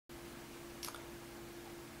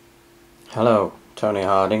Hello, Tony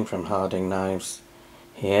Harding from Harding Knives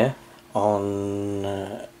here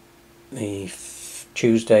on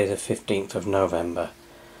Tuesday the 15th of November,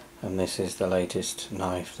 and this is the latest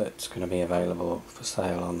knife that's going to be available for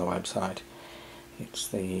sale on the website. It's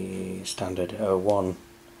the standard 01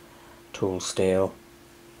 tool steel.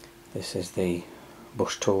 This is the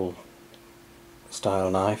Bushtool style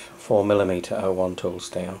knife, 4mm 01 tool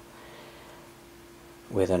steel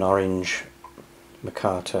with an orange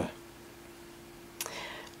Micarta.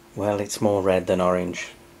 Well, it's more red than orange.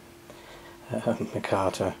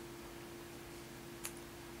 Micarta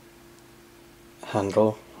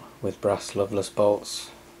handle with brass loveless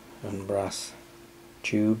bolts and brass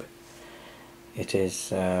tube. It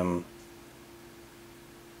is, as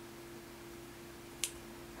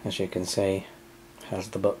you can see, has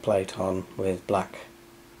the butt plate on with black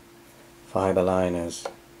fibre liners,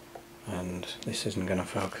 and this isn't going to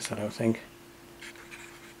focus, I don't think.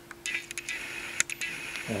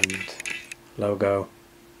 And logo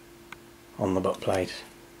on the butt plate.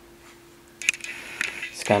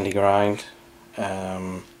 Scandi grind.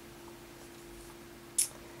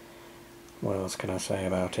 What else can I say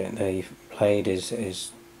about it? The blade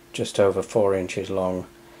is just over 4 inches long,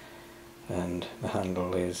 and the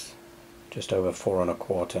handle is just over 4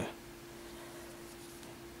 1/4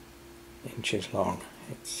 inches long.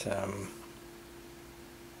 It's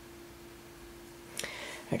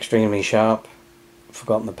extremely sharp.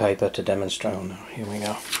 Forgotten the paper to demonstrate. Oh no, here we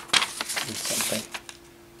go. Something.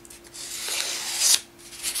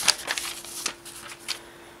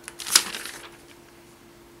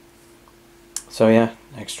 So yeah,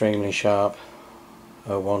 extremely sharp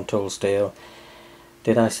 01 tool steel.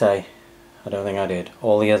 Did I say? I don't think I did.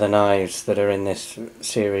 All the other knives that are in this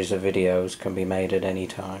series of videos can be made at any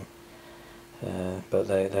time, but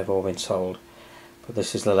they've all been sold. But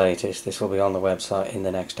this is the latest. This will be on the website in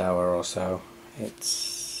the next hour or so.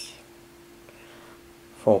 It's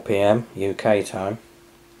 4 PM UK time.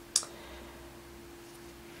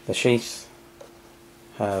 The sheath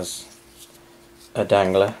has a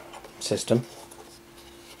dangler system,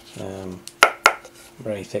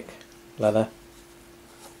 very thick leather,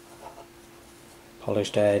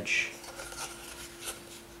 polished edge,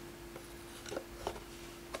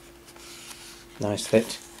 nice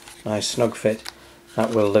fit, nice snug fit.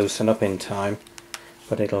 That will loosen up in time,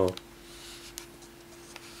 but it'll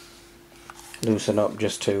loosen up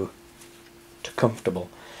just to comfortable.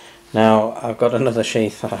 Now I've got another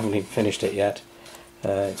sheath. I haven't even finished it yet.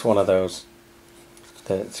 It's one of those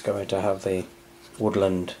that's going to have the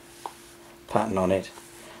woodland pattern on it,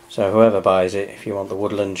 so whoever buys it, if you want the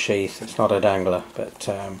woodland sheath, it's not a dangler, but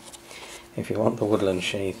if you want the woodland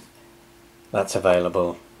sheath, that's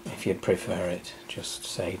available. If you'd prefer it, just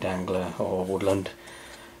say dangler or woodland.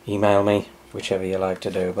 Email me, whichever you like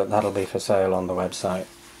to do, but that'll be for sale on the website,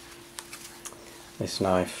 this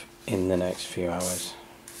knife, in the next few hours.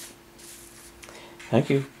 Thank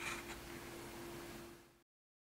you.